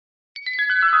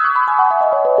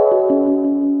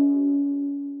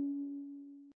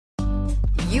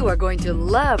You are going to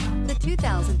love the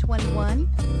 2021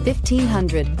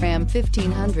 1500. Ram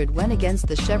 1500 went against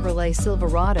the Chevrolet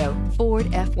Silverado,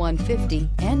 Ford F-150,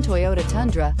 and Toyota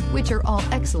Tundra, which are all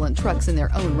excellent trucks in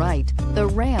their own right. The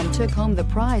Ram took home the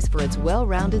prize for its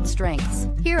well-rounded strengths.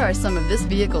 Here are some of this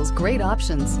vehicle's great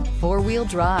options: four-wheel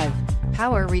drive,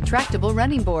 power retractable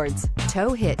running boards,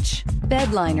 tow hitch,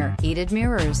 bed liner, heated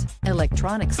mirrors,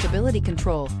 electronic stability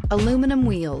control, aluminum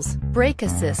wheels, brake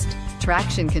assist,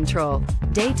 traction control,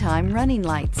 daytime running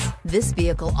lights. This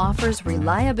vehicle offers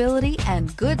reliability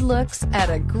and good looks at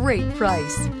a great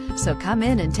price. So come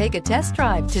in and take a test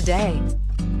drive today.